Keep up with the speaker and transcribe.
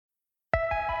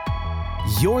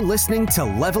You're listening to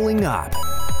Leveling Up,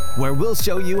 where we'll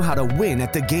show you how to win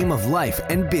at the game of life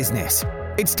and business.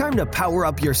 It's time to power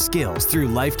up your skills through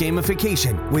life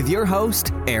gamification with your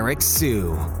host, Eric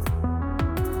Siu.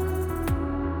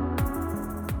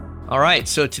 All right,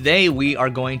 so today we are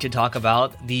going to talk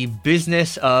about the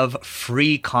business of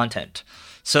free content.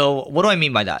 So what do I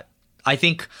mean by that? I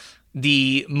think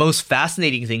the most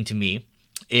fascinating thing to me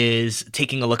is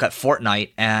taking a look at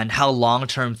Fortnite and how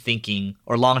long-term thinking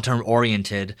or long-term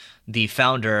oriented the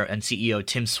founder and CEO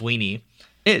Tim Sweeney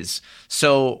is.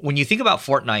 So when you think about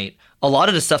Fortnite, a lot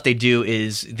of the stuff they do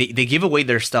is they give away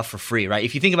their stuff for free, right?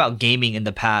 If you think about gaming in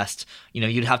the past,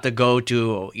 you'd have to go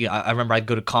to, I remember I'd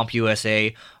go to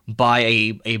CompUSA, buy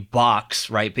a box,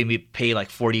 right? Maybe pay like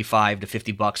 $45 to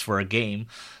 $50 for a game.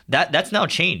 That's now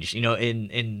changed.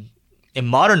 In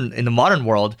the modern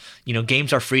world,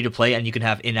 games are free to play and you can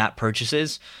have in-app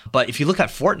purchases. But if you look at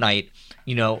Fortnite,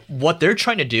 what they're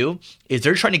trying to do is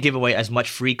they're trying to give away as much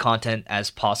free content as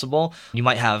possible. You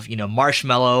might have,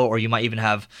 Marshmello, or you might even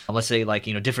have, let's say like,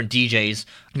 different DJs,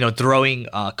 throwing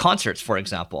concerts, for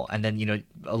example. And then,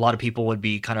 a lot of people would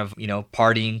be kind of,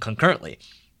 partying concurrently.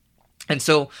 And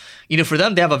so, for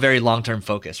them, they have a very long-term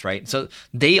focus, right? So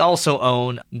they also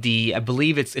own I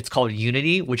believe it's called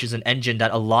Unity, which is an engine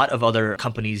that a lot of other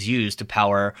companies use to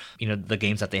power, the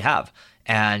games that they have.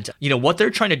 And, what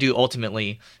they're trying to do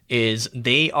ultimately is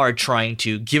they are trying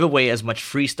to give away as much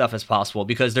free stuff as possible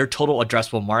because their total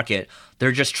addressable market,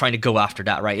 they're just trying to go after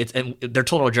that, right? And their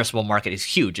total addressable market is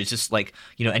huge. It's just like,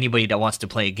 anybody that wants to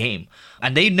play a game.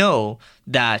 And they know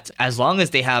that as long as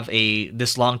they have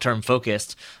this long-term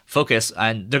focus,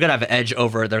 and they're going to have an edge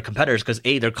over their competitors because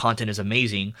A, their content is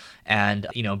amazing, and,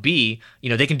 B,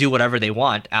 they can do whatever they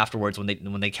want afterwards when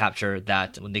they capture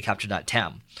that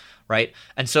TAM. Right.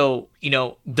 And so,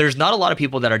 there's not a lot of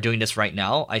people that are doing this right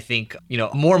now. I think,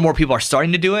 more and more people are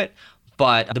starting to do it,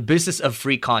 but the business of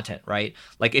free content, right?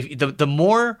 Like if the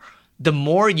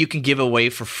more you can give away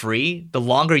for free, the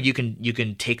longer you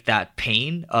can take that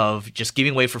pain of just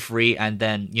giving away for free and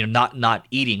then, not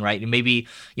eating, right? And maybe,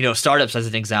 startups as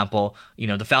an example,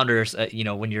 the founders,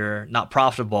 when you're not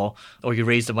profitable or you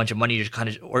raised a bunch of money, you just kind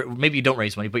of, or maybe you don't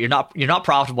raise money, but you're not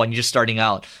profitable and you're just starting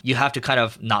out, you have to kind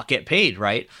of not get paid,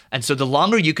 right? And so the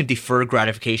longer you can defer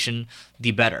gratification,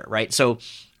 the better, right? So,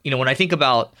 when I think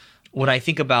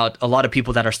about a lot of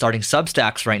people that are starting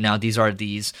Substacks right now, these are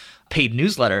these paid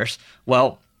newsletters.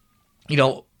 Well,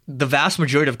 the vast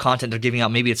majority of content they're giving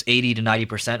out, maybe it's 80 to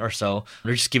 90% or so,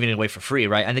 they're just giving it away for free,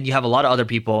 right? And then you have a lot of other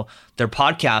people, their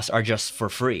podcasts are just for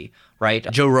free, right?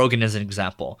 Joe Rogan is an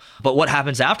example. But what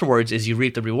happens afterwards is you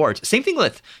reap the rewards. Same thing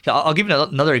with, I'll give you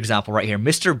another example right here.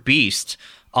 Mr. Beast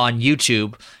on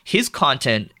YouTube, his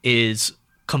content is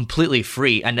completely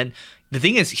free. And then the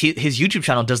thing is, his YouTube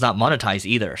channel does not monetize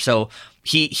either. So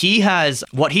he has,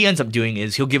 what he ends up doing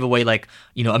is he'll give away like,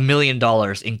 $1 million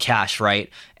in cash, right?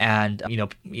 And,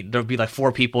 there'll be like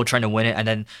 4 people trying to win it. And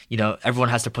then, everyone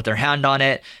has to put their hand on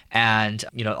it and,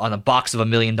 on a box of $1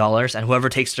 million, and whoever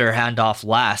takes their hand off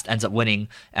last ends up winning.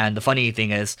 And the funny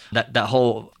thing is that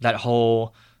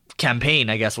whole campaign,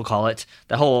 I guess we'll call it,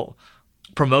 that whole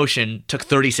promotion took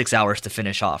 36 hours to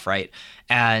finish off, right?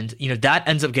 And that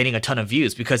ends up getting a ton of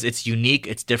views because it's unique,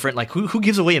 it's different. Like who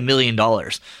gives away $1 million?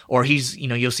 Or he's,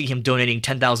 you'll see him donating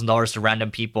 $10,000 to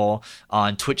random people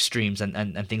on Twitch streams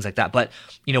and things like that. But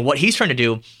what he's trying to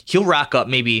do, he'll rack up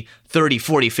maybe 30,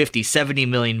 40, 50, 70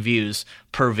 million views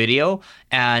per video,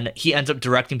 and he ends up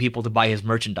directing people to buy his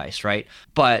merchandise, right?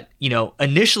 But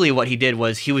initially what he did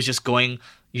was he was just going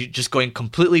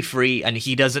completely free, and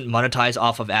he doesn't monetize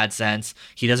off of AdSense.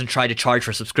 He doesn't try to charge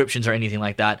for subscriptions or anything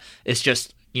like that. It's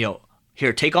just,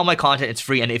 here, take all my content, it's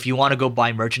free, and if you want to go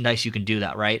buy merchandise, you can do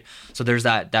that, right? So there's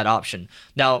that option.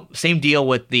 Now, same deal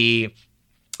with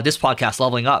this podcast,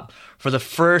 Leveling Up. For the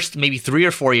first maybe 3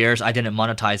 or 4 years, I didn't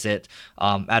monetize it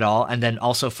at all. And then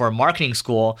also for marketing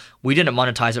school, we didn't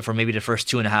monetize it for maybe the first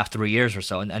 2.5, 3 years or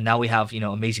so. And now we have,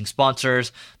 amazing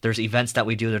sponsors. There's events that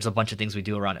we do. There's a bunch of things we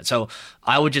do around it. So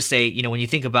I would just say, when you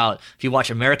think about, if you watch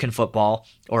American football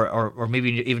or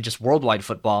maybe even just worldwide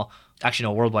football, actually,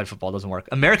 no, worldwide football doesn't work.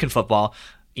 American football,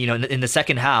 in the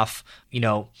second half,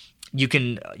 you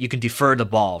can defer the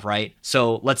ball, right?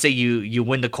 So let's say you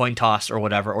win the coin toss or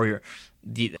whatever, or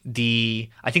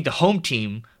I think the home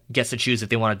team gets to choose if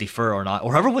they want to defer or not,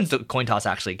 or whoever wins the coin toss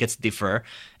actually gets to defer.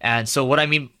 And so what I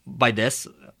mean by this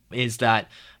is that,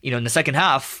 in the second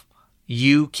half,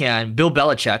 you can, Bill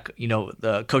Belichick,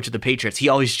 the coach of the Patriots, he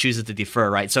always chooses to defer,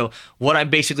 right? So what I'm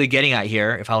basically getting at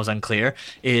here, if I was unclear,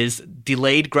 is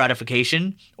delayed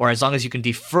gratification, or as long as you can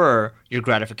defer your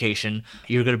gratification,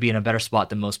 you're going to be in a better spot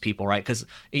than most people, right? Because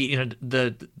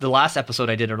the last episode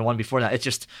I did, or the one before that, it's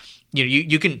just,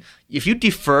 you can, if you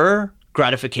defer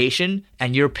gratification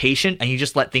and you're patient and you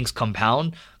just let things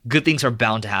compound, good things are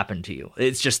bound to happen to you.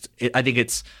 It's just, I think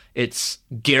it's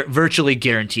virtually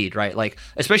guaranteed, right? Like,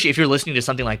 especially if you're listening to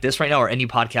something like this right now, or any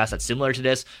podcast that's similar to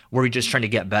this, where you're just trying to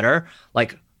get better,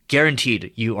 like,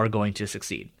 guaranteed you are going to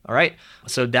succeed. All right.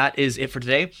 So that is it for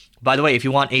today. By the way, if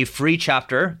you want a free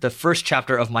chapter, the first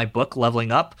chapter of my book,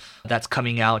 Leveling Up, that's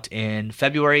coming out in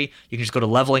February, you can just go to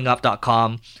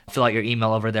levelingup.com, fill out your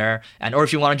email over there. Or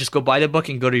if you want to just go buy the book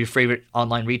and go to your favorite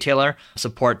online retailer,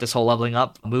 support this whole Leveling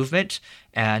Up movement.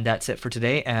 And that's it for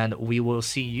today. And we will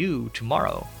see you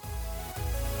tomorrow.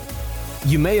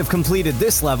 You may have completed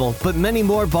this level, but many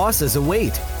more bosses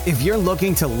await. If you're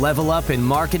looking to level up in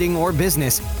marketing or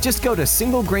business, just go to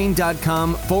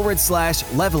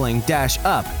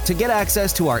singlegrain.com/leveling-up to get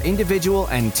access to our individual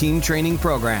and team training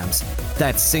programs.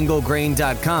 That's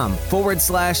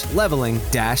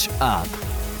singlegrain.com/leveling-up.